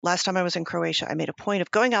last time I was in Croatia, I made a point of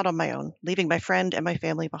going out on my own, leaving my friend and my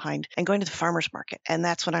family behind, and going to the farmer's market. And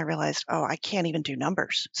that's when I realized, oh, I can't even do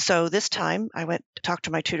numbers. So this time I went to talk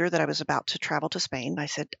to my tutor that I was about to travel to Spain. I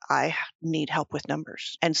said, I need help with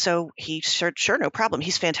numbers. And so he said, sure, no problem.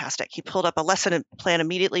 He's fantastic. He pulled up a lesson plan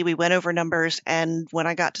immediately. We went over numbers. And when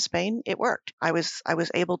I got to Spain, it worked. I was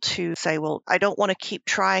able to say, well, I don't want to keep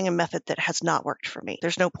trying a method that has not worked for me.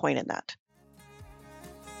 There's no point in that.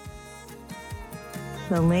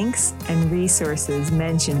 The links and resources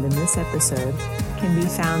mentioned in this episode can be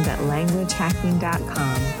found at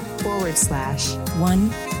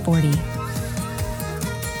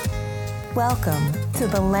languagehacking.com/140. Welcome to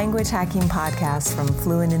the Language Hacking Podcast from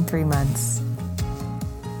Fluent in 3 Months.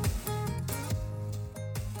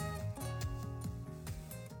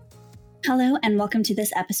 Hello, and welcome to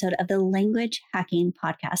this episode of the Language Hacking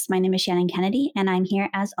Podcast. My name is Shannon Kennedy, and I'm here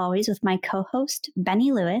as always with my co-host,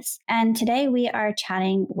 Benny Lewis. And today we are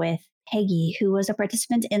chatting with Peggy, who was a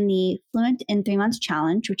participant in the Fluent in 3 Months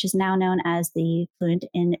Challenge, which is now known as the Fluent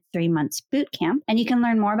in 3 Months Bootcamp. And you can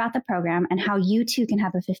learn more about the program and how you too can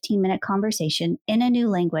have a 15-minute conversation in a new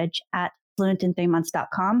language at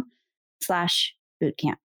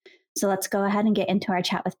fluentin3months.com/bootcamp. So let's go ahead and get into our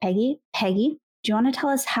chat with Peggy. Peggy, do you want to tell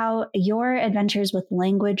us how your adventures with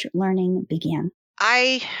language learning began?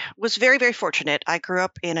 I was very, very fortunate. I grew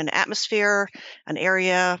up in an atmosphere, an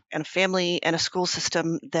area, and a family and a school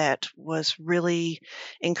system that was really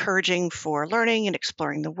encouraging for learning and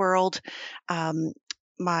exploring the world.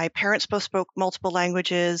 My parents both spoke multiple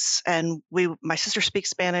languages, and my sister speaks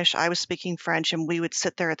Spanish, I was speaking French, and we would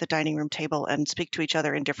sit there at the dining room table and speak to each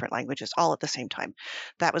other in different languages all at the same time.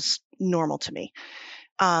 That was normal to me.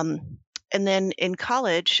 And then in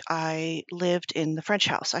college, I lived in the French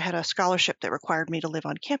house. I had a scholarship that required me to live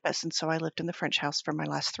on campus, and so I lived in the French house for my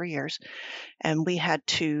last 3 years. And we had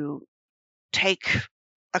to take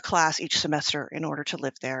a class each semester in order to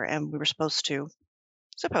live there, and we were supposed to,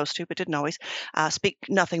 but didn't always, speak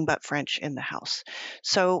nothing but French in the house.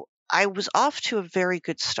 So I was off to a very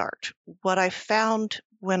good start. What I found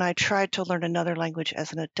when I tried to learn another language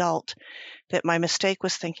as an adult, that my mistake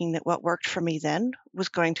was thinking that what worked for me then was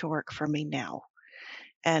going to work for me now.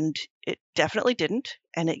 And it definitely didn't.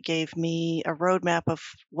 And it gave me a roadmap of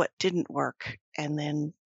what didn't work. And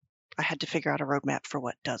then I had to figure out a roadmap for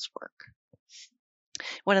what does work.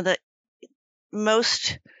 One of the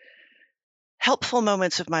most helpful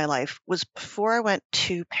moments of my life was before I went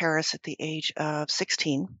to Paris at the age of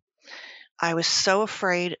 16. I was so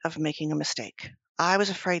afraid of making a mistake. I was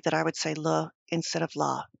afraid that I would say le instead of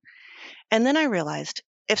la. And then I realized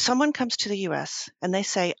if someone comes to the US and they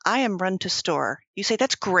say, I am run to store, you say,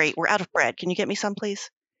 that's great, we're out of bread. Can you get me some,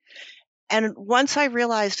 please? And once I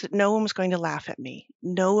realized that no one was going to laugh at me,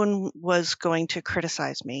 no one was going to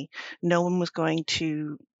criticize me, no one was going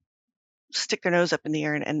to stick their nose up in the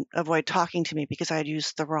air and avoid talking to me because I had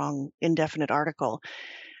used the wrong indefinite article,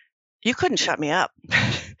 you couldn't shut me up.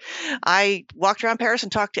 I walked around Paris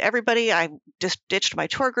and talked to everybody. I just ditched my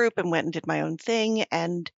tour group and went and did my own thing,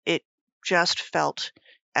 and it just felt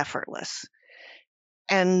effortless.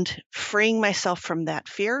 And freeing myself from that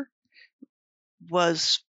fear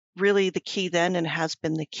was really the key then and has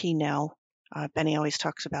been the key now. Benny always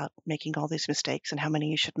talks about making all these mistakes and how many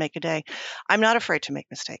you should make a day. I'm not afraid to make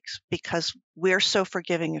mistakes because we're so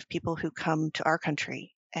forgiving of people who come to our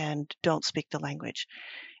country and don't speak the language.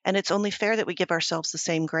 And it's only fair that we give ourselves the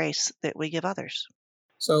same grace that we give others.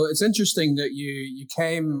 So it's interesting that you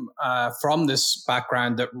came from this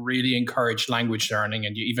background that really encouraged language learning,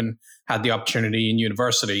 and you even had the opportunity in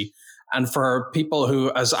university. And for people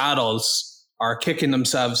who, as adults, are kicking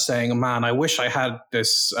themselves saying, man, I wish I had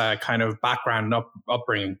this kind of background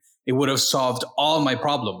upbringing. It would have solved all my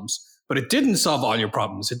problems. But it didn't solve all your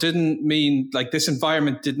problems. It didn't mean, like, this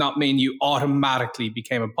environment did not mean you automatically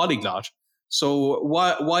became a polyglot. So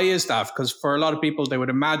why is that? Because for a lot of people, they would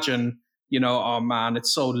imagine, oh man,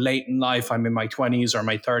 it's so late in life. I'm in my 20s or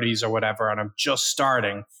my 30s or whatever, and I'm just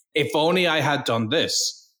starting. If only I had done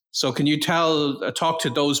this. So can you talk to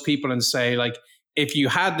those people and say, like, if you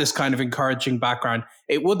had this kind of encouraging background,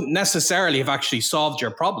 it wouldn't necessarily have actually solved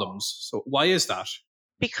your problems. So why is that?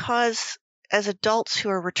 Because as adults who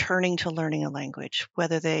are returning to learning a language,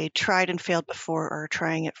 whether they tried and failed before or are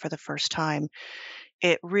trying it for the first time,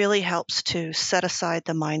 it really helps to set aside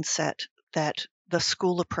the mindset that the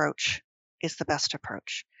school approach is the best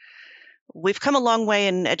approach. We've come a long way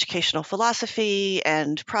in educational philosophy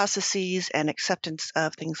and processes and acceptance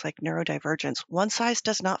of things like neurodivergence. One size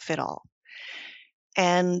does not fit all.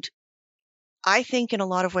 And I think in a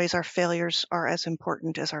lot of ways our failures are as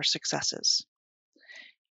important as our successes.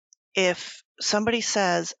 If somebody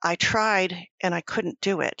says, I tried and I couldn't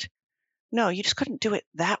do it. No, you just couldn't do it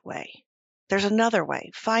that way. There's another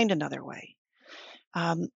way. Find another way.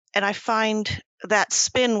 And I find that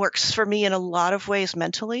spin works for me in a lot of ways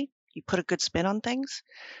mentally. You put a good spin on things.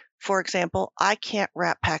 For example, I can't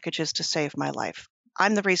wrap packages to save my life.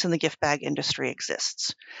 I'm the reason the gift bag industry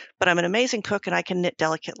exists. But I'm an amazing cook and I can knit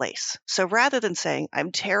delicate lace. So rather than saying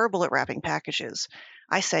I'm terrible at wrapping packages,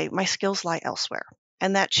 I say my skills lie elsewhere.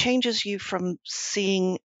 And that changes you from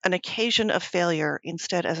seeing an occasion of failure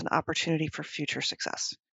instead as an opportunity for future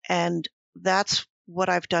success. And that's what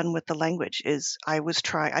I've done with the language is I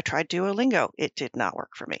tried Duolingo. It did not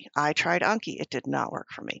work for me. I tried Anki. It did not work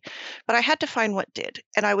for me. But I had to find what did.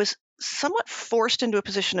 And I was somewhat forced into a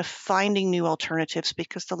position of finding new alternatives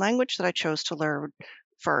because the language that I chose to learn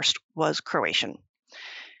first was Croatian.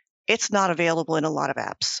 It's not available in a lot of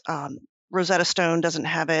apps. Rosetta Stone doesn't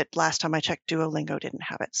have it. Last time I checked, Duolingo didn't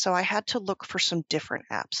have it. So I had to look for some different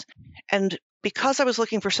apps. And because I was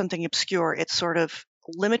looking for something obscure, it sort of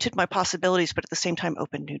limited my possibilities, but at the same time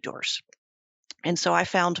opened new doors. And so I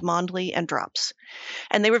found Mondly and Drops.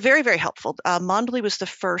 And they were very, very helpful. Mondly was the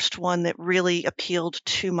first one that really appealed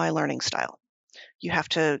to my learning style. You have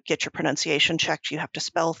to get your pronunciation checked. You have to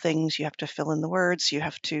spell things. You have to fill in the words. You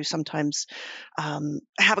have to sometimes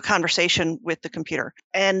have a conversation with the computer.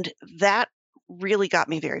 And that really got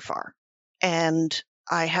me very far. And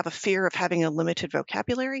I have a fear of having a limited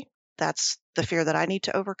vocabulary. That's the fear that I need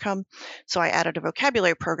to overcome. So I added a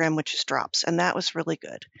vocabulary program, which is Drops, and that was really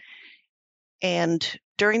good. And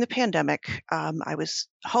during the pandemic, I was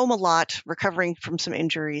home a lot, recovering from some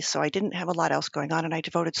injuries, so I didn't have a lot else going on, and I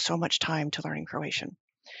devoted so much time to learning Croatian.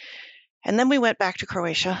 And then we went back to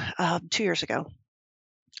Croatia 2 years ago,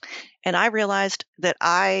 and I realized that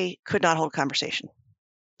I could not hold a conversation.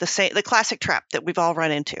 The classic trap that we've all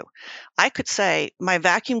run into. I could say, my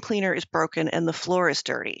vacuum cleaner is broken and the floor is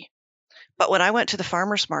dirty. But when I went to the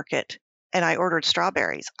farmer's market and I ordered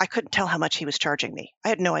strawberries, I couldn't tell how much he was charging me. I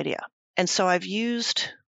had no idea. And so I've used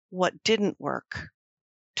what didn't work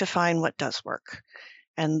to find what does work.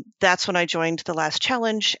 And that's when I joined the last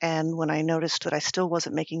challenge. And when I noticed that I still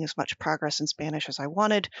wasn't making as much progress in Spanish as I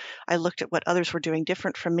wanted, I looked at what others were doing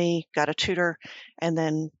different from me, got a tutor, and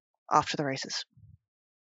then off to the races.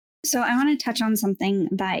 So I want to touch on something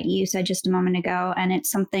that you said just a moment ago, and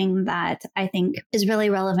it's something that I think is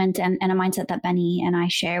really relevant and a mindset that Benny and I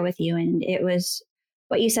share with you. And it was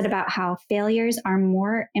what you said about how failures are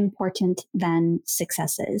more important than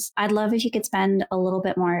successes. I'd love if you could spend a little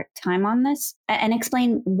bit more time on this and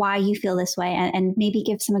explain why you feel this way and maybe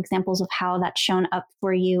give some examples of how that's shown up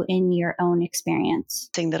for you in your own experience.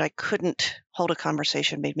 Thing that I couldn't hold a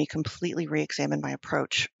conversation made me completely re-examine my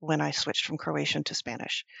approach when I switched from Croatian to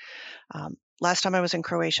Spanish. Last time I was in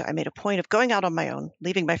Croatia, I made a point of going out on my own,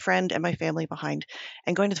 leaving my friend and my family behind,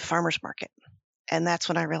 and going to the farmer's market. And that's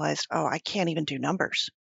when I realized, oh, I can't even do numbers.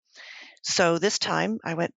 So this time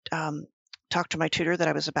I went, talked to my tutor that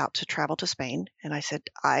I was about to travel to Spain, and I said,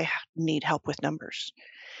 I need help with numbers.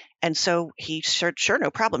 And so he said, sure,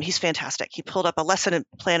 no problem. He's fantastic. He pulled up a lesson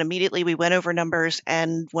plan immediately. We went over numbers,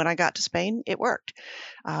 and when I got to Spain, it worked.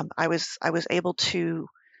 I was able to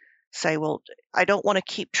say, well, I don't want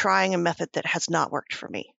to keep trying a method that has not worked for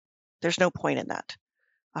me. There's no point in that.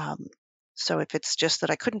 So if it's just that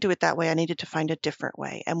I couldn't do it that way, I needed to find a different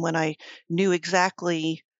way. And when I knew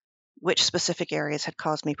exactly which specific areas had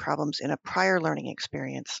caused me problems in a prior learning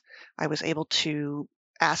experience, I was able to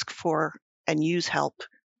ask for and use help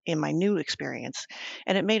in my new experience.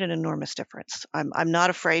 And it made an enormous difference. I'm not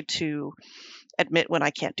afraid to admit when I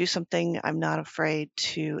can't do something. I'm not afraid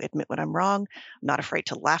to admit when I'm wrong. I'm not afraid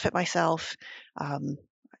to laugh at myself.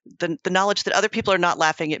 The knowledge that other people are not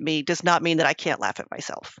laughing at me does not mean that I can't laugh at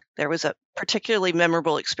myself. There was a particularly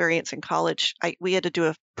memorable experience in college. We had to do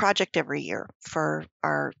a project every year for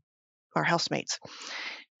our housemates.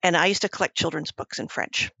 And I used to collect children's books in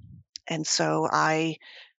French. And so I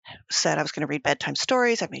said I was going to read bedtime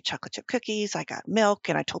stories. I made chocolate chip cookies. I got milk,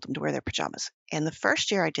 and I told them to wear their pajamas. And the first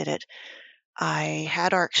year I did it, I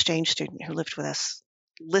had our exchange student who lived with us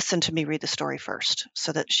listen to me read the story first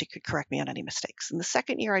so that she could correct me on any mistakes. And the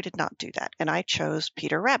second year I did not do that, and I chose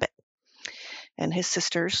Peter Rabbit. And his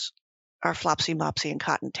sisters are Flopsy, Mopsy, and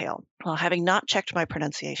Cottontail. Well, having not checked my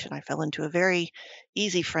pronunciation, I fell into a very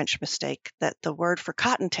easy French mistake that the word for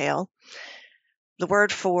cottontail, the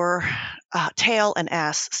word for tail and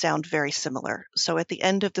ass sound very similar. So at the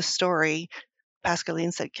end of the story,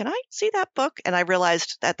 Pascaline said, "Can I see that book?" And I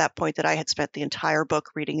realized at that point that I had spent the entire book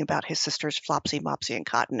reading about his sisters Flopsy, Mopsy, and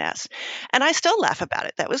Cottontail. And I still laugh about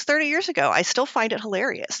it. That was 30 years ago. I still find it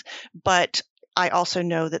hilarious. But I also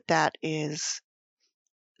know that that is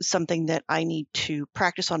something that I need to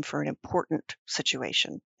practice on for an important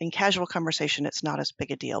situation. In casual conversation, it's not as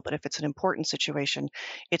big a deal, but if it's an important situation,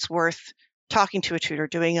 it's worth talking to a tutor,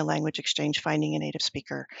 doing a language exchange, finding a native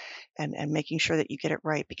speaker, and making sure that you get it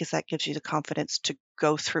right, because that gives you the confidence to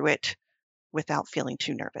go through it without feeling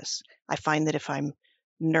too nervous. I find that if I'm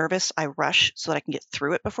nervous, I rush so that I can get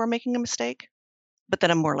through it before making a mistake, but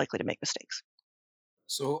then I'm more likely to make mistakes.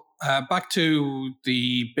 So back to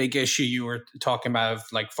the big issue you were talking about, of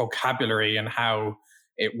like vocabulary and how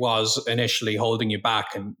it was initially holding you back,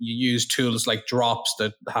 and you use tools like Drops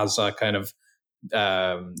that has a kind of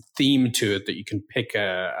theme to it that you can pick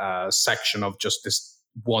a section of just this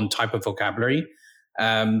one type of vocabulary.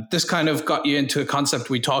 This kind of got you into a concept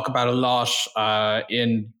we talk about a lot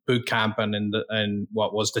in boot camp and in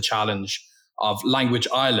what was the challenge of language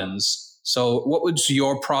islands. So what was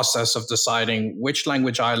your process of deciding which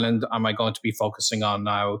language island am I going to be focusing on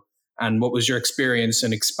now? And what was your experience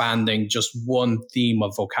in expanding just one theme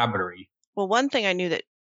of vocabulary? Well, one thing I knew that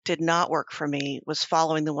did not work for me was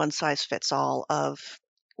following the one size fits all of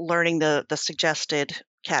learning the suggested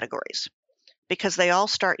categories, because they all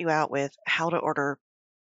start you out with how to order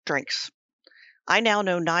drinks. I now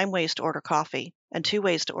know 9 ways to order coffee and 2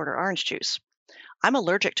 ways to order orange juice. I'm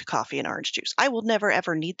allergic to coffee and orange juice. I will never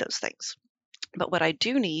ever need those things. But what I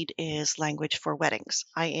do need is language for weddings.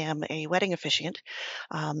 I am a wedding officiant,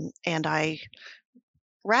 and I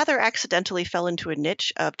rather accidentally fell into a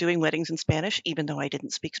niche of doing weddings in Spanish, even though I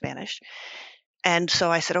didn't speak Spanish. And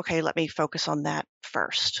so I said, okay, let me focus on that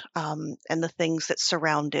first. And the things that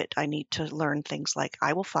surround it, I need to learn things like,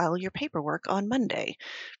 I will file your paperwork on Monday,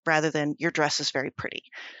 rather than your dress is very pretty.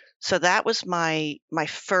 So that was my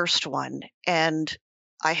first one. And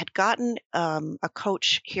I had gotten a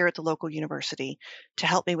coach here at the local university to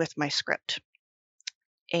help me with my script.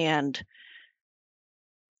 And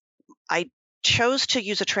I chose to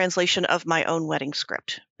use a translation of my own wedding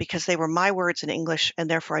script because they were my words in English, and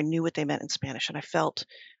therefore I knew what they meant in Spanish, and I felt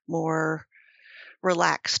more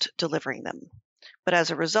relaxed delivering them. But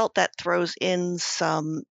as a result, that throws in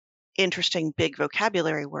some interesting big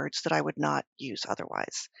vocabulary words that I would not use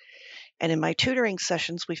otherwise. And in my tutoring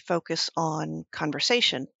sessions, we focus on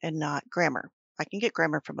conversation and not grammar. I can get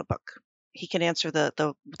grammar from a book. He can answer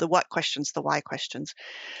the what questions, the why questions.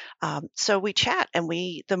 So we chat, and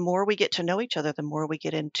the more we get to know each other, the more we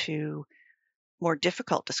get into more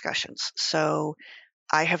difficult discussions. So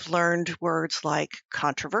I have learned words like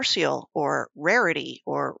controversial or rarity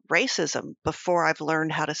or racism before I've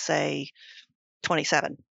learned how to say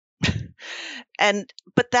 27.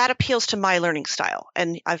 But that appeals to my learning style.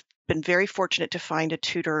 And I've been very fortunate to find a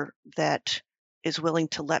tutor that is willing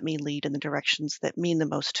to let me lead in the directions that mean the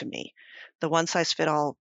most to me. The one size fit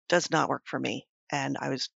all does not work for me. And I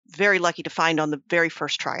was very lucky to find on the very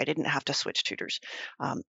first try, I didn't have to switch tutors,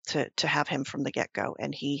 to have him from the get-go.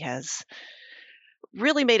 And he has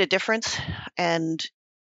really made a difference. And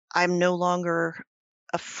I'm no longer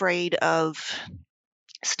afraid of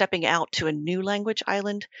stepping out to a new language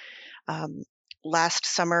island. Last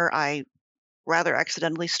summer, I rather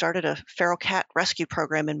accidentally started a feral cat rescue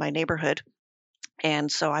program in my neighborhood.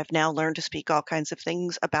 And so I've now learned to speak all kinds of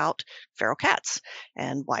things about feral cats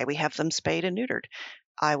and why we have them spayed and neutered.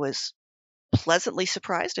 I was pleasantly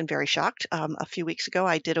surprised and very shocked. A few weeks ago,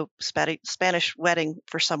 I did a Spanish wedding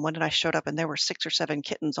for someone, and I showed up, and there were 6 or 7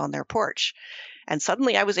 kittens on their porch. And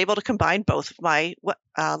suddenly I was able to combine both of my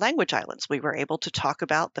language islands. We were able to talk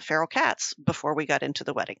about the feral cats before we got into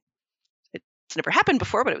the wedding. It's never happened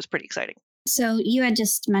before, but it was pretty exciting. So you had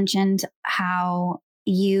just mentioned how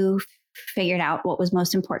you figured out what was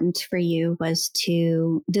most important for you was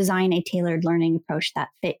to design a tailored learning approach that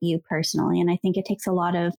fit you personally. And I think it takes a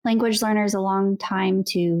lot of language learners a long time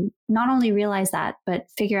to not only realize that, but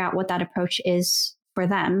figure out what that approach is for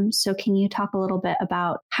them. So can you talk a little bit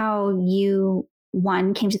about how you,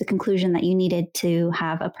 one, came to the conclusion that you needed to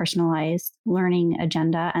have a personalized learning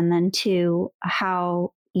agenda, and then two,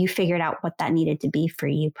 how you figured out what that needed to be for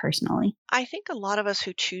you personally? I think a lot of us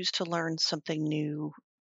who choose to learn something new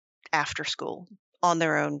after school, on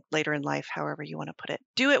their own, later in life, however you want to put it,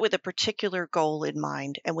 do it with a particular goal in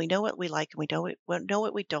mind. And we know what we like, and we know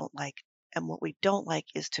what we don't like. And what we don't like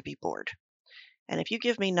is to be bored. And if you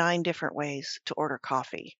give me 9 different ways to order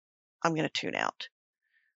coffee, I'm going to tune out.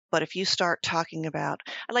 But if you start talking about,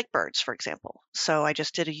 I like birds, for example. So I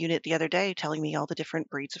just did a unit the other day telling me all the different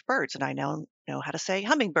breeds of birds, and I now know how to say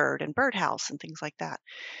hummingbird and birdhouse and things like that.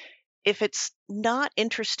 If it's not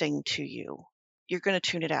interesting to you, you're going to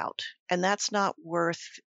tune it out. And that's not worth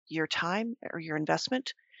your time or your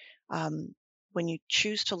investment. When you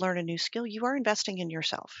choose to learn a new skill, you are investing in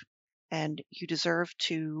yourself, and you deserve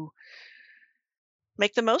to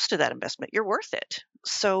make the most of that investment. You're worth it.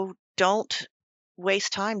 So don't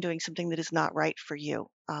waste time doing something that is not right for you.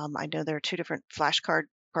 I know there are two different flashcard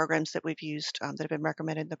programs that we've used that have been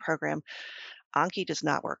recommended in the program. Anki does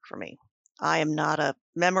not work for me. I am not a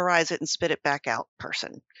memorize it and spit it back out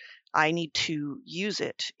person. I need to use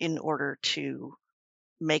it in order to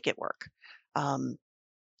make it work. I'm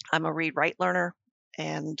a read write learner,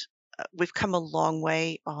 and we've come a long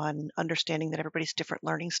way on understanding that everybody's different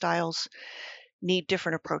learning styles need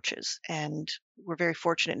different approaches. And we're very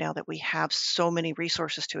fortunate now that we have so many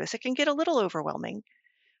resources to us. It can get a little overwhelming.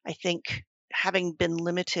 I think having been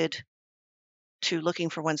limited to looking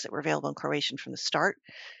for ones that were available in Croatian from the start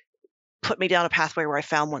put me down a pathway where I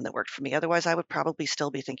found one that worked for me. Otherwise, I would probably still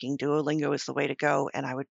be thinking Duolingo is the way to go, and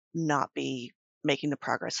I would not be making the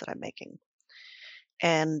progress that I'm making.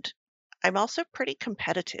 And I'm also pretty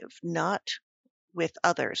competitive, not with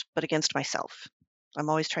others, but against myself. I'm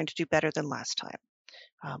always trying to do better than last time.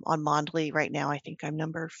 On Mondly right now, I think I'm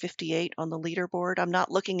number 58 on the leaderboard. I'm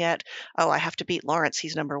not looking at, oh, I have to beat Lawrence,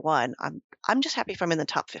 he's number 1. I'm just happy if I'm in the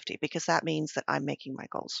top 50 because that means that I'm making my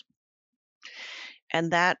goals.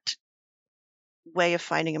 And that way of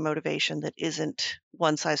finding a motivation that isn't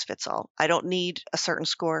one size fits all. I don't need a certain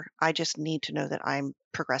score. I just need to know that I'm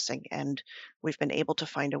progressing, and we've been able to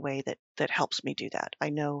find a way that helps me do that. I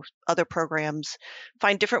know other programs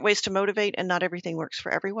find different ways to motivate, and not everything works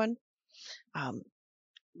for everyone.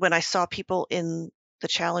 When I saw people in the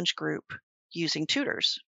challenge group using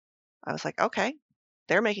tutors, I was like, okay,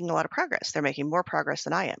 they're making a lot of progress. They're making more progress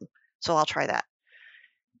than I am. So I'll try that.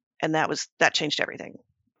 And that changed everything.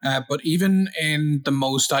 But even in the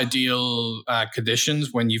most ideal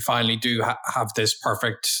conditions, when you finally do have this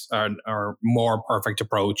perfect or more perfect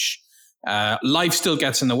approach, life still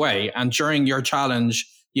gets in the way. And during your challenge,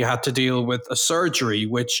 you had to deal with a surgery,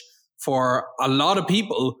 which for a lot of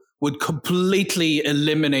people would completely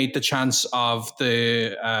eliminate the chance of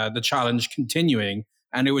the challenge continuing,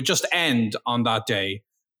 and it would just end on that day.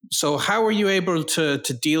 So how were you able to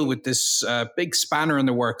deal with this big spanner in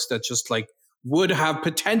the works that just like would have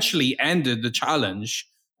potentially ended the challenge?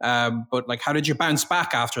 But like, how did you bounce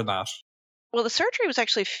back after that? Well, the surgery was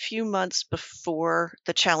actually a few months before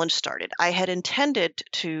the challenge started. I had intended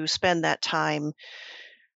to spend that time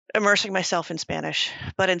immersing myself in Spanish,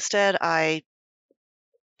 but instead I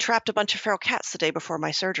trapped a bunch of feral cats the day before my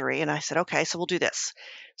surgery, and I said, okay, so we'll do this.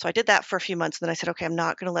 So I did that for a few months, and then I said, okay, I'm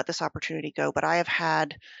not going to let this opportunity go, but I have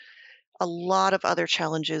had a lot of other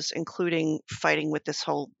challenges, including fighting with this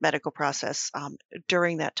whole medical process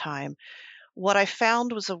during that time. What I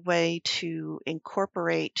found was a way to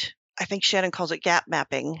incorporate, I think Shannon calls it gap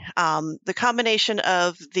mapping, the combination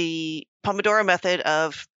of the Pomodoro method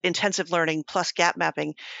of intensive learning plus gap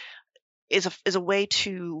mapping is a way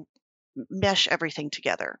to mesh everything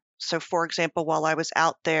together. So, for example, while I was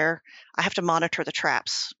out there, I have to monitor the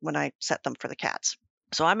traps when I set them for the cats.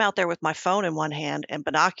 So I'm out there with my phone in one hand and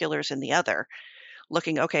binoculars in the other,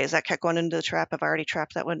 looking, okay, is that cat going into the trap? Have I already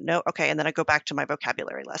trapped that one? No. Okay. And then I go back to my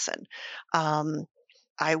vocabulary lesson.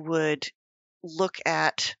 I would look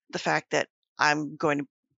at the fact that I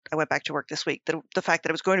went back to work this week, the fact that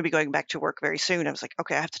I was going to be going back to work very soon. I was like,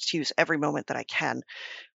 okay, I have to use every moment that I can.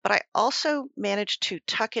 But I also managed to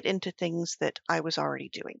tuck it into things that I was already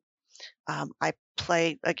doing. I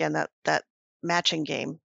play, again, that matching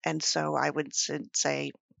game. And so I would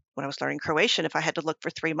say, when I was learning Croatian, if I had to look for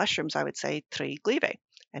 3 mushrooms, I would say 3 gljive.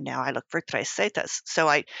 And now I look for 3 setas. So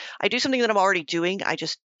I do something that I'm already doing. I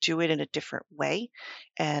just do it in a different way.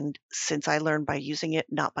 And since I learned by using it,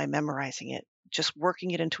 not by memorizing it, just working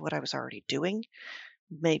it into what I was already doing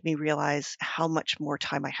made me realize how much more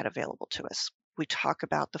time I had available to us. We talk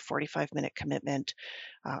about the 45-minute commitment.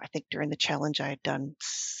 I think during the challenge, I had done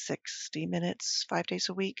 60 minutes, 5 days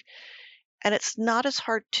a week. And it's not as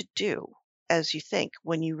hard to do as you think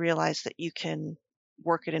when you realize that you can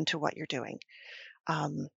work it into what you're doing.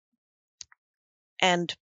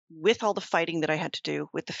 And with all the fighting that I had to do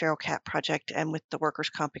with the Feral Cat Project and with the workers'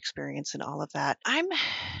 comp experience and all of that,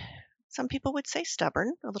 some people would say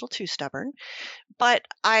stubborn, a little too stubborn, but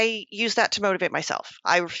I use that to motivate myself.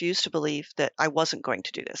 I refused to believe that I wasn't going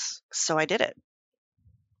to do this, so I did it.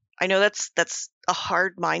 I know that's a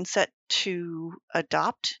hard mindset to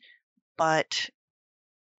adopt, but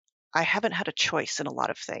I haven't had a choice in a lot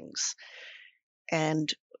of things.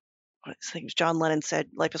 And I think John Lennon said,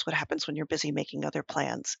 life is what happens when you're busy making other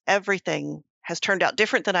plans. Everything has turned out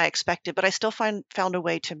different than I expected, but I still found a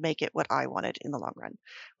way to make it what I wanted in the long run.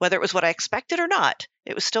 Whether it was what I expected or not,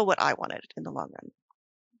 it was still what I wanted in the long run.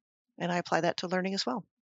 And I apply that to learning as well.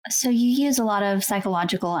 So you use a lot of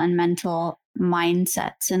psychological and mental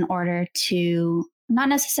mindsets in order to not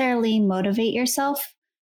necessarily motivate yourself,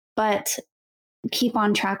 but keep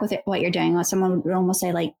on track with what you're doing. Someone would almost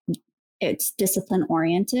say like it's discipline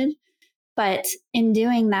oriented. But in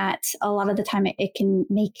doing that, a lot of the time it can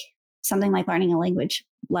make something like learning a language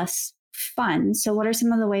less fun. So what are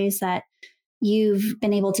some of the ways that you've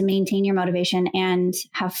been able to maintain your motivation and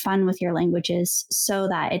have fun with your languages so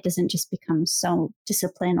that it doesn't just become so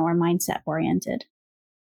discipline or mindset oriented?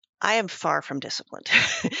 I am far from disciplined.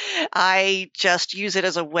 I just use it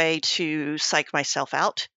as a way to psych myself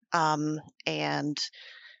out. And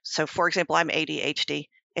so, for example, I'm ADHD.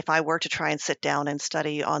 If I were to try and sit down and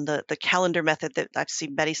study on the calendar method that I've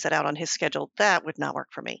seen Betty set out on his schedule, that would not work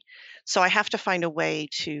for me. So I have to find a way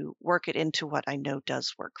to work it into what I know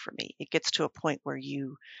does work for me. It gets to a point where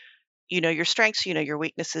you know your strengths, you know your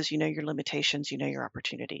weaknesses, you know your limitations, you know your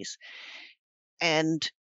opportunities. And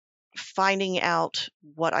finding out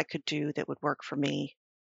what I could do that would work for me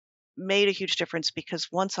made a huge difference because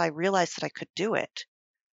once I realized that I could do it,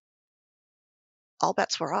 all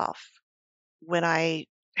bets were off. When I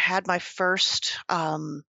had my first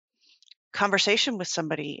conversation with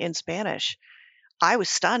somebody in Spanish, I was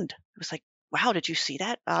stunned. I was like, "Wow, did you see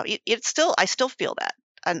that?" I still feel that,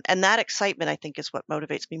 and that excitement I think is what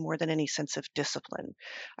motivates me more than any sense of discipline.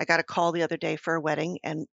 I got a call the other day for a wedding,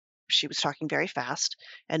 and she was talking very fast,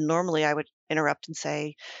 and normally I would interrupt and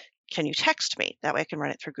say, "Can you text me? That way I can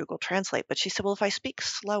run it through Google Translate." But she said, "Well, if I speak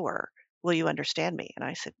slower, will you understand me?" And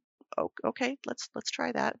I said, "Oh, okay, let's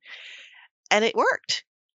try that." And it worked.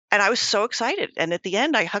 And I was so excited. And at the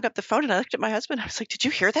end, I hung up the phone and I looked at my husband. I was like, "Did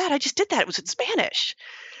you hear that? I just did that. It was in Spanish."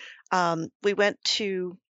 We went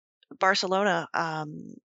to Barcelona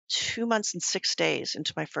 2 months and 6 days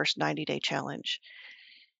into my first 90-day challenge.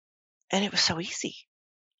 And it was so easy.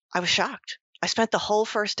 I was shocked. I spent the whole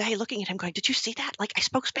first day looking at him going, "Did you see that? Like I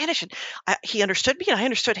spoke Spanish and he understood me and I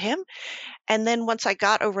understood him." And then once I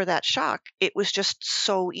got over that shock, it was just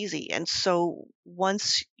so easy. And so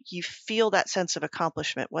once you feel that sense of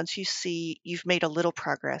accomplishment, once you see you've made a little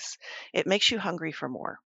progress, it makes you hungry for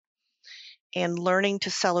more. And learning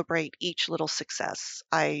to celebrate each little success.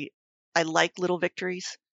 I like little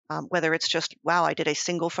victories. Whether it's just, wow, I did a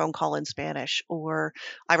single phone call in Spanish, or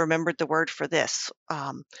I remembered the word for this.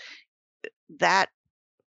 That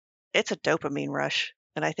it's a dopamine rush.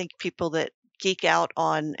 And I think people that geek out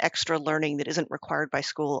on extra learning that isn't required by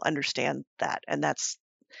school understand that. And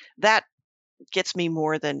that gets me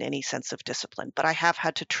more than any sense of discipline. But I have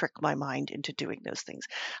had to trick my mind into doing those things.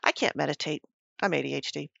 I can't meditate. I'm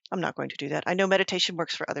ADHD. I'm not going to do that. I know meditation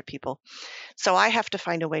works for other people. So I have to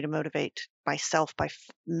find a way to motivate myself by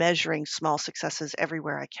measuring small successes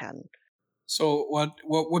everywhere I can. So what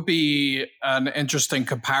would be an interesting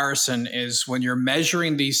comparison is when you're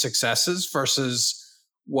measuring these successes versus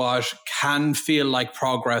what can feel like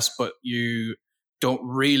progress, but you don't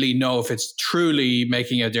really know if it's truly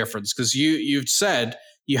making a difference. Because you've said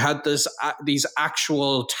you had these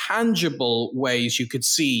actual tangible ways you could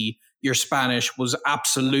see your Spanish was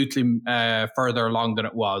absolutely further along than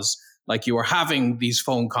it was. Like you were having these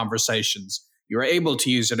phone conversations, you were able to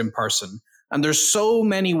use it in person, and there's so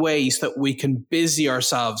many ways that we can busy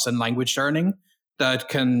ourselves in language learning that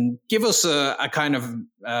can give us a kind of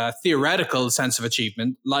theoretical sense of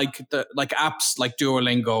achievement, like apps like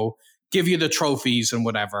Duolingo give you the trophies and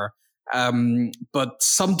whatever. But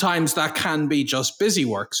sometimes that can be just busy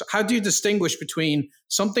work. So how do you distinguish between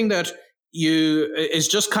something that you is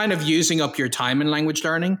just kind of using up your time in language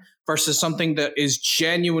learning versus something that is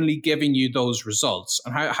genuinely giving you those results?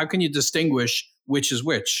 And how can you distinguish which is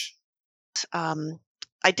which? Um,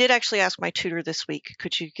 I did actually ask my tutor this week,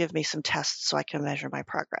 could you give me some tests so I can measure my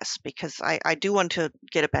progress? Because I do want to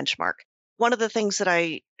get a benchmark. One of the things that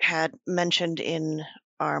I had mentioned in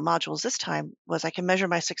our modules this time was I can measure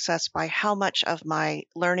my success by how much of my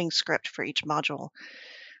learning script for each module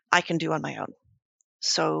I can do on my own.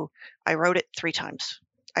 So I wrote it 3 times.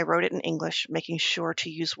 I wrote it in English, making sure to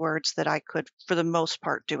use words that I could, for the most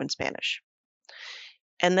part, do in Spanish.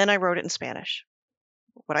 And then I wrote it in Spanish,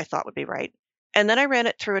 what I thought would be right. And then I ran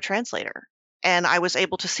it through a translator and I was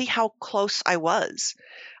able to see how close I was.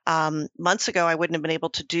 Months ago, I wouldn't have been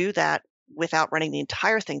able to do that without running the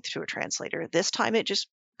entire thing through a translator. This time it just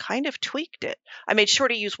kind of tweaked it. I made sure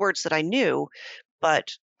to use words that I knew,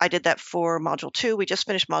 but I did that for module 2. We just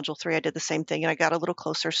finished module 3. I did the same thing and I got a little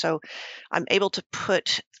closer. So I'm able to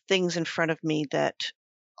put things in front of me that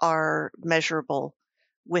are measurable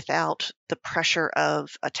without the pressure of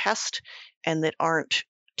a test and that aren't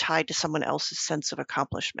tied to someone else's sense of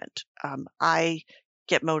accomplishment. I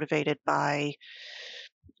get motivated by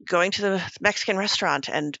going to the Mexican restaurant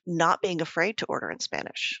and not being afraid to order in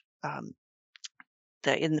Spanish.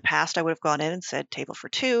 In the past, I would have gone in and said table for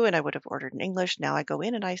two, and I would have ordered in English. Now I go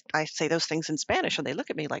in and I say those things in Spanish, and they look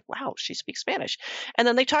at me like, wow, she speaks Spanish. And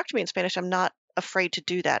then they talk to me in Spanish. I'm not afraid to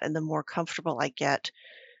do that. And the more comfortable I get,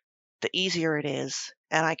 the easier it is.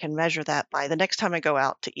 And I can measure that by the next time I go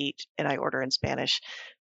out to eat and I order in Spanish,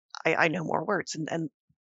 I know more words. And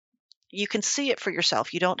you can see it for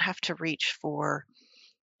yourself. You don't have to reach for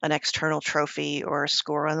an external trophy or a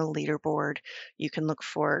score on the leaderboard. You can look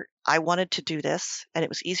for, I wanted to do this, and it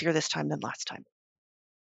was easier this time than last time.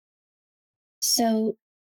 So,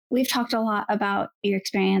 we've talked a lot about your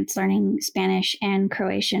experience learning Spanish and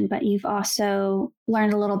Croatian, but you've also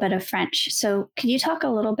learned a little bit of French. So, could you talk a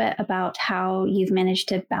little bit about how you've managed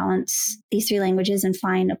to balance these three languages and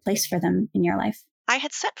find a place for them in your life? I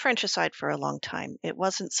had set French aside for a long time. It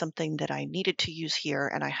wasn't something that I needed to use here,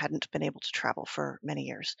 and I hadn't been able to travel for many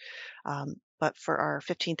years. But for our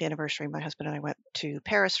 15th anniversary, my husband and I went to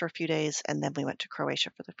Paris for a few days, and then we went to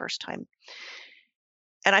Croatia for the first time.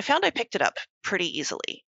 And I found I picked it up pretty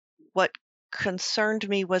easily. What concerned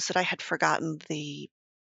me was that I had forgotten the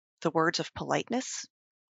words of politeness.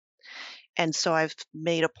 And so I've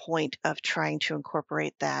made a point of trying to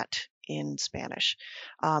incorporate that in Spanish.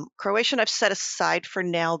 Croatian I've set aside for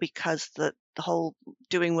now because the whole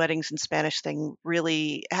doing weddings in Spanish thing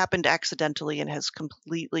really happened accidentally and has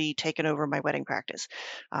completely taken over my wedding practice.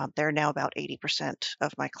 They're now about 80%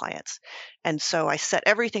 of my clients. And so I set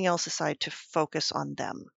everything else aside to focus on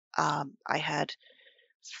them. I had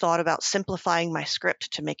thought about simplifying my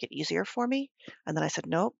script to make it easier for me. And then I said,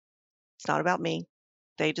 nope, it's not about me.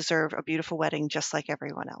 They deserve a beautiful wedding just like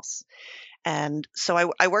everyone else. And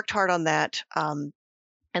so I worked hard on that. And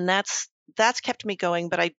that's kept me going.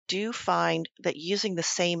 But I do find that using the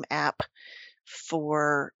same app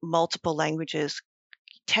for multiple languages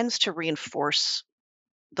tends to reinforce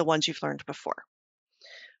the ones you've learned before.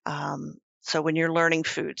 So when you're learning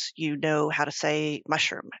foods, you know how to say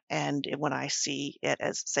mushroom. And when I see it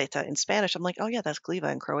as zeta in Spanish, I'm like, oh, yeah, that's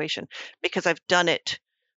gleva in Croatian, because I've done it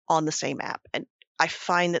on the same app. And I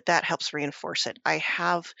find that helps reinforce it. I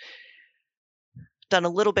have done a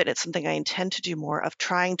little bit, it's something I intend to do more, of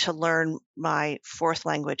trying to learn my fourth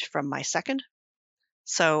language from my second.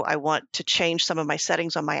 So I want to change some of my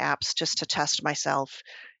settings on my apps just to test myself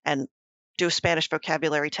and do a Spanish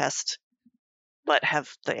vocabulary test, but have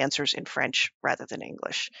the answers in French rather than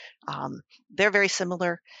English. They're very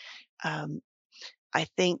similar. I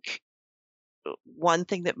think one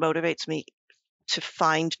thing that motivates me to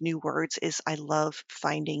find new words is I love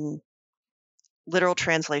finding literal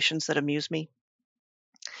translations that amuse me.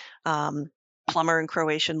 Plumber in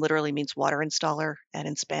Croatian literally means water installer, and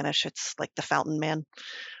in Spanish it's like the fountain man.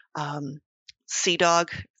 Sea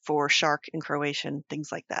dog for shark in Croatian,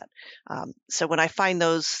 things like that. So when I find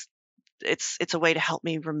those, it's a way to help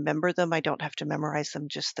me remember them. I don't have to memorize them,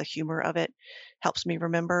 just the humor of it helps me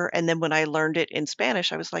remember. And then when I learned it in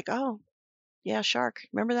Spanish, I was like, oh, yeah, shark.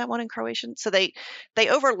 Remember that one in Croatian? So they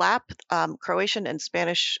overlap. Croatian and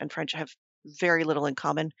Spanish and French have very little in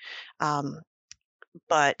common.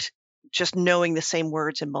 But just knowing the same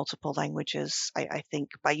words in multiple languages, I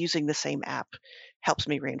think by using the same app helps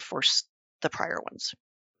me reinforce the prior ones.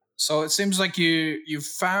 So it seems like you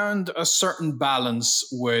found a certain balance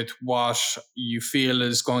with what you feel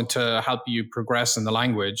is going to help you progress in the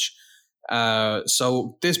language.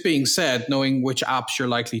 So this being said, knowing which apps you're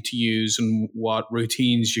likely to use and what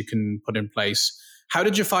routines you can put in place, how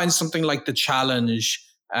did you find something like the challenge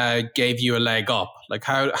gave you a leg up? Like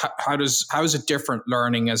how is it different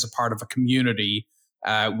learning as a part of a community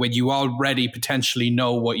when you already potentially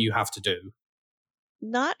know what you have to do?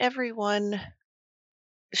 Not everyone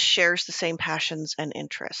shares the same passions and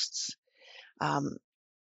interests.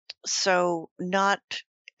 So not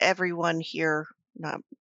everyone here, not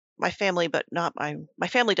my family, but not my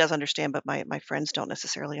family does understand, but my friends don't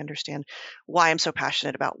necessarily understand why I'm so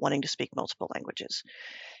passionate about wanting to speak multiple languages.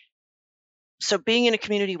 So being in a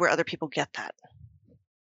community where other people get that,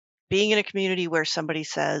 being in a community where somebody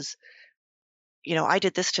says, I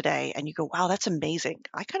did this today, and you go, wow, that's amazing.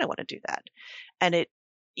 I kind of want to do that. And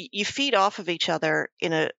you feed off of each other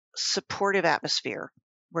in a supportive atmosphere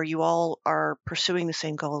where you all are pursuing the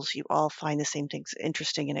same goals. You all find the same things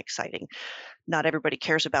interesting and exciting. Not everybody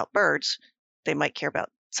cares about birds. They might care about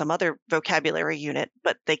some other vocabulary unit,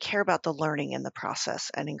 but they care about the learning in the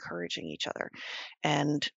process and encouraging each other.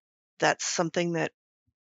 And that's something that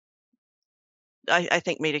I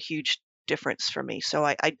think made a huge difference for me. So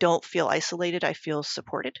I don't feel isolated. I feel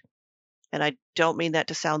supported. And I don't mean that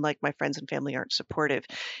to sound like my friends and family aren't supportive.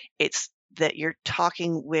 It's that you're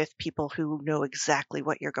talking with people who know exactly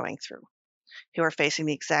what you're going through. who are facing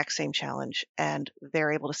the exact same challenge, and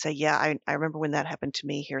they're able to say, yeah, I remember when that happened to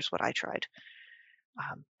me, here's what I tried.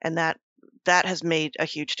 And that has made a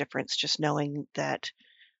huge difference, just knowing that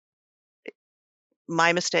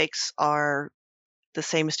my mistakes are the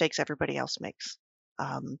same mistakes everybody else makes.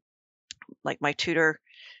 Like my tutor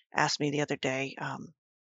asked me the other day,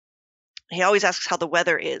 he always asks how the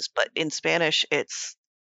weather is, but in Spanish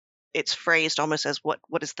it's phrased almost as what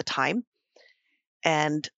is the time?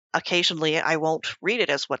 And occasionally I won't read it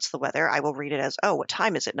as what's the weather. I will read it as, oh, what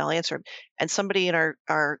time is it? And I'll answer him. And somebody in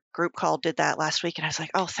our group call did that last week, and I was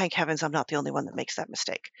like, oh, thank heavens I'm not the only one that makes that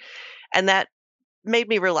mistake. And that made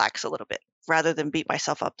me relax a little bit rather than beat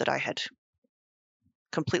myself up that I had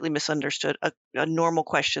completely misunderstood a normal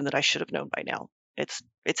question that I should have known by now.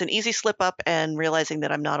 It's an easy slip up, and realizing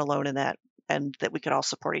that I'm not alone in that and that we could all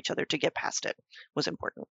support each other to get past it was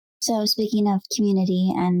important. So, speaking of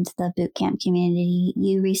community and the bootcamp community,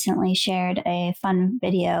 you recently shared a fun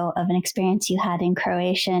video of an experience you had in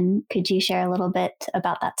Croatian. Could you share a little bit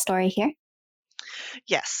about that story here?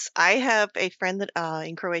 Yes, I have a friend that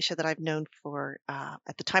in Croatia that I've known for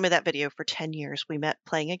at the time of that video for 10 years. We met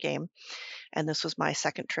playing a game, and this was my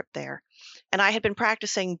second trip there. And I had been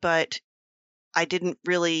practicing, but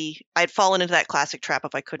I'd fallen into that classic trap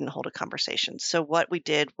of I couldn't hold a conversation. So what we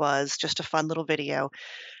did was just a fun little video.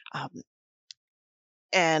 Um,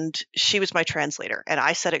 and she was my translator, and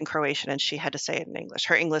I said it in Croatian and she had to say it in English.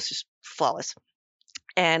 Her English is flawless.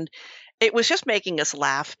 And it was just making us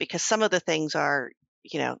laugh because some of the things are,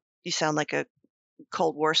 you sound like a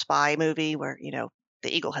Cold War spy movie where,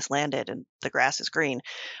 the eagle has landed and the grass is green.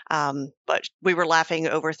 But we were laughing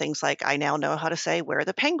over things like, I now know how to say, where are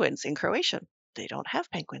the penguins in Croatian? They don't have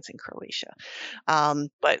penguins in Croatia.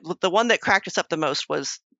 But the one that cracked us up the most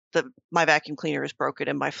was my vacuum cleaner is broken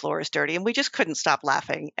and my floor is dirty, and we just couldn't stop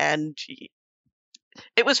laughing. And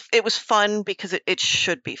it was fun because it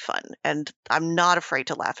should be fun, and I'm not afraid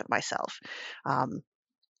to laugh at myself. Um,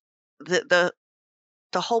 the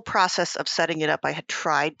the whole process of setting it up, I had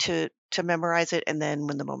tried to memorize it, and then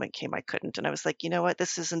when the moment came, I couldn't. And I was like, you know what?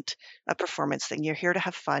 This isn't a performance thing. You're here to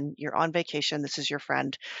have fun. You're on vacation. This is your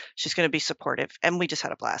friend. She's going to be supportive, and we just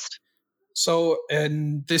had a blast. So,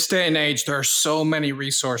 in this day and age, there are so many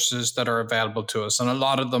resources that are available to us, and a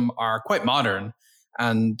lot of them are quite modern.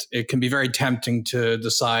 And it can be very tempting to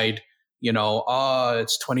decide, oh,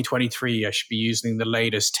 it's 2023, I should be using the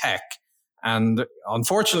latest tech. And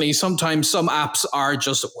unfortunately, sometimes some apps are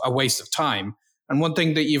just a waste of time. And one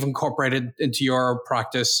thing that you've incorporated into your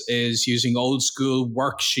practice is using old school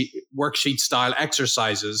worksheet style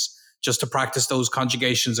exercises just to practice those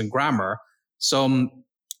conjugations and grammar. So,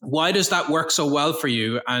 why does that work so well for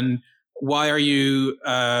you? And why are you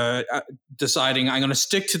deciding I'm going to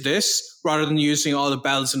stick to this rather than using all the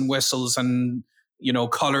bells and whistles and,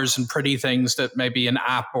 colors and pretty things that maybe an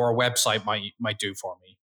app or a website might do for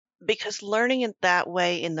me? Because learning it that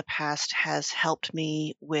way in the past has helped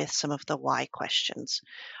me with some of the why questions,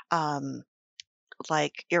 um,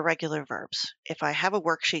 like irregular verbs. If I have a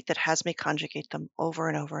worksheet that has me conjugate them over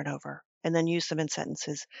and over and over and then use them in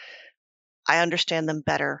sentences, I understand them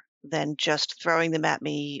better than just throwing them at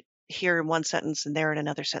me here in one sentence and there in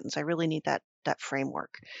another sentence. I really need that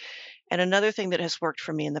framework. And another thing that has worked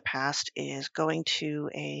for me in the past is going to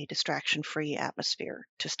a distraction-free atmosphere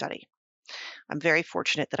to study. I'm very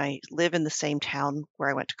fortunate that I live in the same town where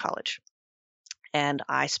I went to college. And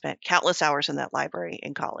I spent countless hours in that library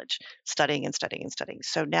in college studying and studying and studying.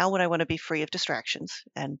 So now when I want to be free of distractions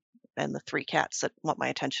and the three cats that want my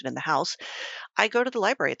attention in the house, I go to the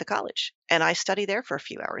library at the college and I study there for a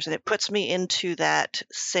few hours. And it puts me into that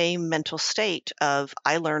same mental state of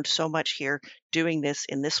I learned so much here doing this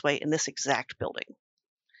in this way in this exact building.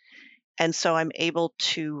 And so I'm able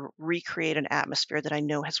to recreate an atmosphere that I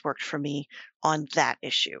know has worked for me on that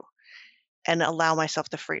issue and allow myself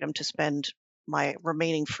the freedom to spend my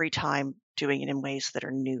remaining free time doing it in ways that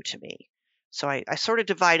are new to me. So I sort of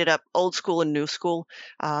divided up old school and new school.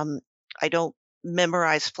 I don't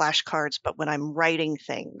memorize flashcards, but when I'm writing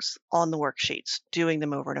things on the worksheets, doing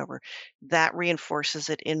them over and over, that reinforces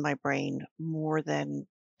it in my brain more than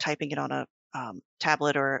typing it on a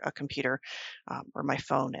tablet or a computer or my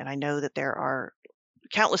phone. And I know that there are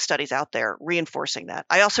countless studies out there reinforcing that.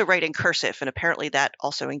 I also write in cursive, and apparently that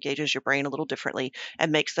also engages your brain a little differently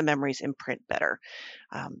and makes the memories imprint better.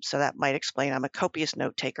 So that might explain I'm a copious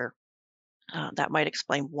note taker. That might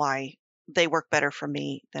explain why they work better for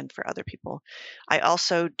me than for other people. I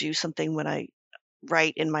also do something when I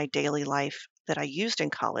write in my daily life that I used in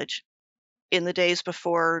college in the days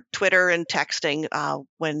before Twitter and texting,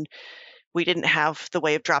 when we didn't have the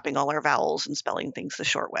way of dropping all our vowels and spelling things the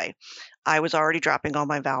short way. I was already dropping all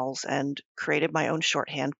my vowels and created my own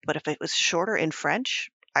shorthand. But if it was shorter in French,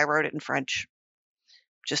 I wrote it in French.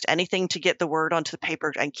 Just anything to get the word onto the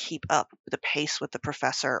paper and keep up the pace with the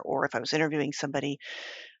professor. Or if I was interviewing somebody,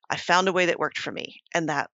 I found a way that worked for me. And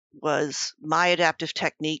that was my adaptive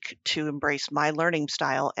technique to embrace my learning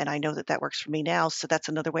style. And I know that that works for me now. So that's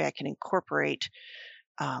another way I can incorporate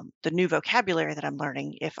the new vocabulary that I'm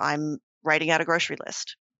learning if I'm writing out a grocery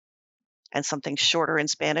list and something's shorter in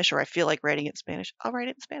Spanish, or I feel like writing it in Spanish, I'll write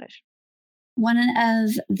it in Spanish. One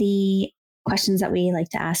of the questions that we like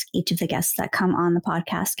to ask each of the guests that come on the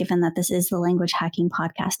podcast, given that this is the language hacking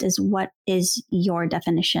podcast, is what is your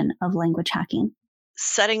definition of language hacking?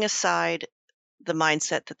 Setting aside the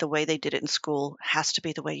mindset that the way they did it in school has to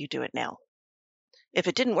be the way you do it now. If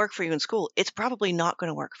it didn't work for you in school, it's probably not going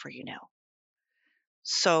to work for you now.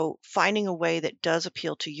 So finding a way that does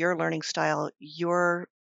appeal to your learning style, your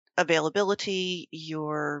availability,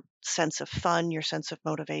 your sense of fun, your sense of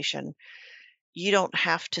motivation. You don't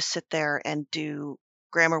have to sit there and do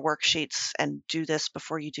grammar worksheets and do this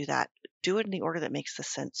before you do that. Do it in the order that makes the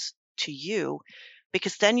sense to you,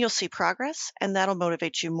 because then you'll see progress and that'll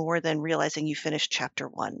motivate you more than realizing you finished chapter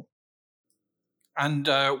 1. And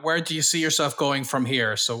where do you see yourself going from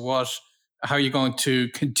here? So how are you going to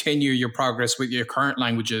continue your progress with your current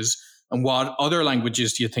languages, and what other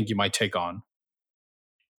languages do you think you might take on?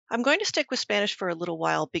 I'm going to stick with Spanish for a little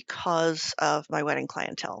while because of my wedding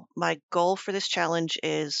clientele. My goal for this challenge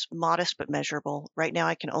is modest but measurable. Right now,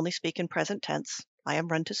 I can only speak in present tense. I am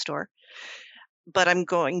run to store, but I'm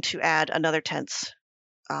going to add another tense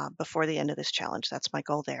before the end of this challenge. That's my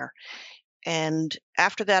goal there. And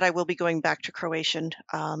after that, I will be going back to Croatian.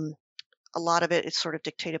 A lot of it is sort of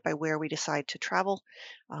dictated by where we decide to travel.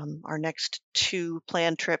 Our next 2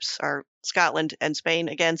 planned trips are Scotland and Spain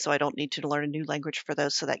again, so I don't need to learn a new language for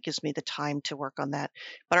those, so that gives me the time to work on that.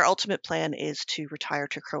 But our ultimate plan is to retire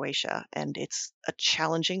to Croatia, and it's a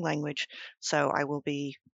challenging language, so I will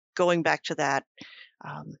be going back to that,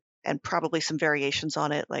 and probably some variations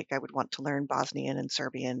on it, like I would want to learn Bosnian and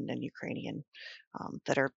Serbian and Ukrainian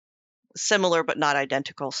that are similar but not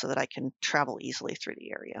identical, so that I can travel easily through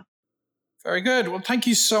the area. Very good. Well, thank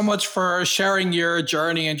you so much for sharing your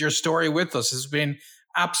journey and your story with us. It's been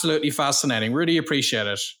absolutely fascinating. Really appreciate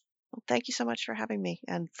it. Well, thank you so much for having me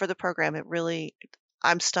and for the program.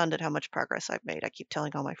 I'm stunned at how much progress I've made. I keep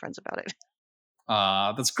telling all my friends about it.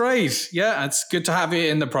 That's great. Yeah, it's good to have you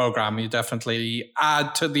in the program. You definitely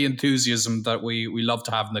add to the enthusiasm that we love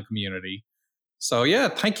to have in the community. So yeah,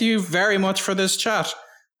 thank you very much for this chat.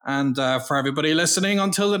 And for everybody listening,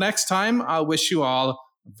 until the next time, I wish you all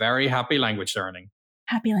very happy language learning.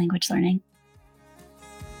 Happy language learning.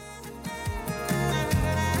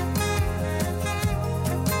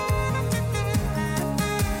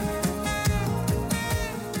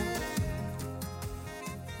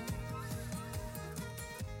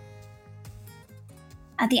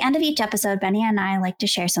 At the end of each episode, Benny and I like to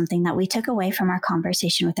share something that we took away from our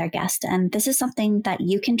conversation with our guest. And this is something that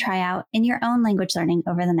you can try out in your own language learning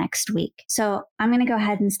over the next week. So I'm going to go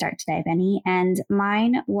ahead and start today, Benny. And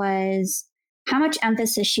mine was how much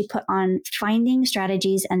emphasis she put on finding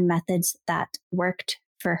strategies and methods that worked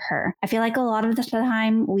for her. I feel like a lot of the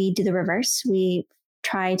time we do the reverse. We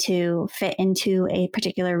try to fit into a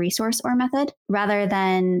particular resource or method rather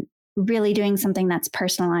than really doing something that's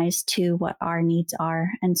personalized to what our needs are.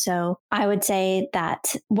 And so I would say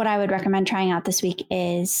that what I would recommend trying out this week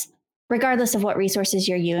is, regardless of what resources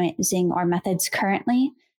you're using or methods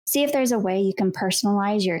currently, see if there's a way you can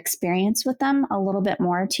personalize your experience with them a little bit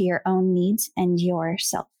more to your own needs and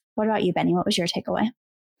yourself. What about you, Benny? What was your takeaway?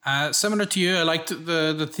 Similar to you, I liked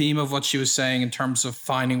the theme of what she was saying in terms of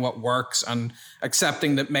finding what works and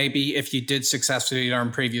accepting that maybe if you did successfully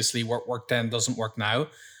learn previously, what worked then doesn't work now.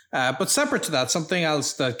 But separate to that, something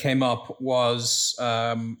else that came up was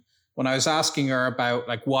when I was asking her about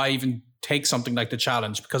like why even take something like the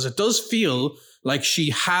challenge, because it does feel like she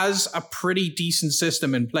has a pretty decent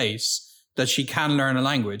system in place that she can learn a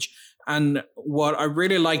language. And what I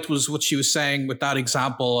really liked was what she was saying with that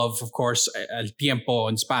example of course, el tiempo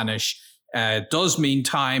in Spanish does mean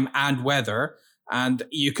time and weather. And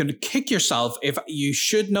you can kick yourself if you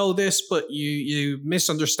should know this, but you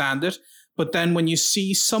misunderstand it. But then when you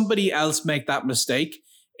see somebody else make that mistake,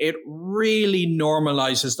 it really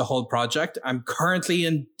normalizes the whole project. I'm currently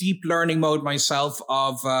in deep learning mode myself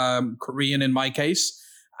of Korean in my case.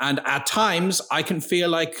 And at times I can feel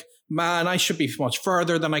like, man, I should be much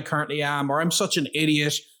further than I currently am, or I'm such an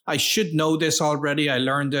idiot. I should know this already. I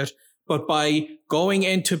learned it. but by going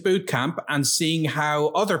into boot camp and seeing how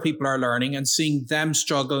other people are learning and seeing them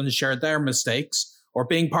struggle and share their mistakes, or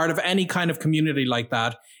being part of any kind of community like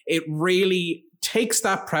that, it really takes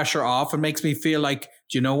that pressure off and makes me feel like,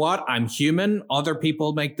 do you know what? I'm human. Other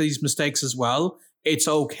people make these mistakes as well. It's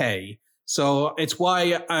okay. So it's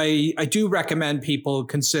why I do recommend people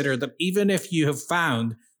consider that even if you have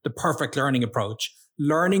found the perfect learning approach,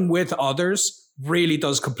 learning with others really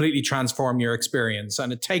does completely transform your experience.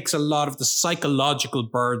 And it takes a lot of the psychological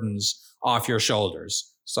burdens off your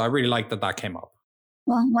shoulders. So I really like that came up.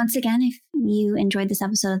 Well, once again, if you enjoyed this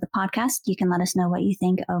episode of the podcast, you can let us know what you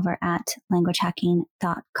think over at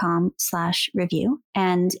languagehacking.com/review.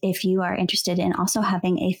 And if you are interested in also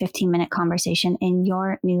having a 15-minute conversation in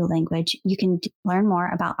your new language, you can learn more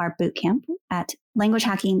about our bootcamp at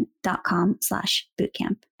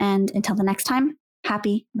languagehacking.com/bootcamp. And until the next time,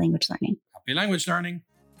 happy language learning. Happy language learning.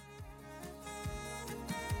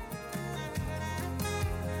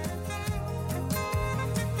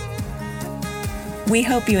 We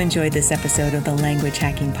hope you enjoyed this episode of the Language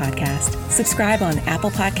Hacking Podcast. Subscribe on Apple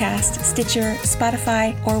Podcasts, Stitcher,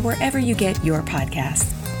 Spotify, or wherever you get your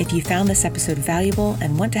podcasts. If you found this episode valuable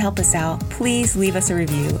and want to help us out, please leave us a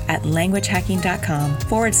review at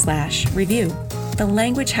languagehacking.com/review. The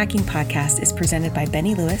Language Hacking Podcast is presented by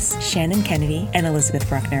Benny Lewis, Shannon Kennedy, and Elizabeth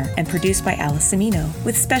Bruckner, and produced by Alice Semino,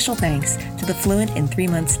 with special thanks to the Fluent in 3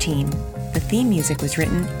 Months team. The theme music was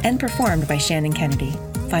written and performed by Shannon Kennedy.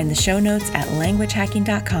 Find the show notes at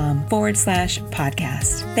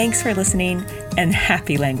languagehacking.com/podcast. Thanks for listening and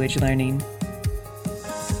happy language learning.